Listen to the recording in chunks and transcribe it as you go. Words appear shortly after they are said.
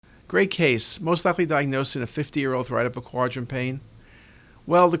Great case. Most likely diagnosed in a 50-year-old with right upper quadrant pain.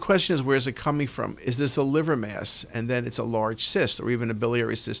 Well, the question is, where is it coming from? Is this a liver mass, and then it's a large cyst, or even a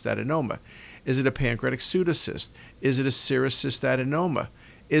biliary cystadenoma? Is it a pancreatic pseudocyst? Is it a serous cystadenoma?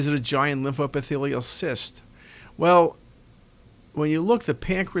 Is it a giant lymphoepithelial cyst? Well, when you look, the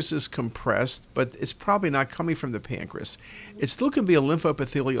pancreas is compressed, but it's probably not coming from the pancreas. It still can be a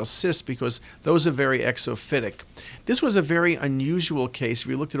lymphoepithelial cyst because those are very exophytic. This was a very unusual case. If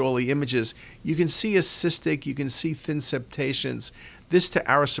you looked at all the images, you can see a cystic, you can see thin septations. This, to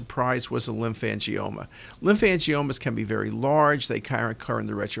our surprise, was a lymphangioma. Lymphangiomas can be very large. They can occur in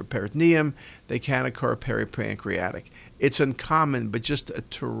the retroperitoneum. They can occur peripancreatic. It's uncommon, but just a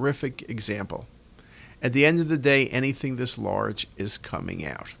terrific example. At the end of the day, anything this large is coming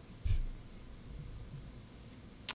out.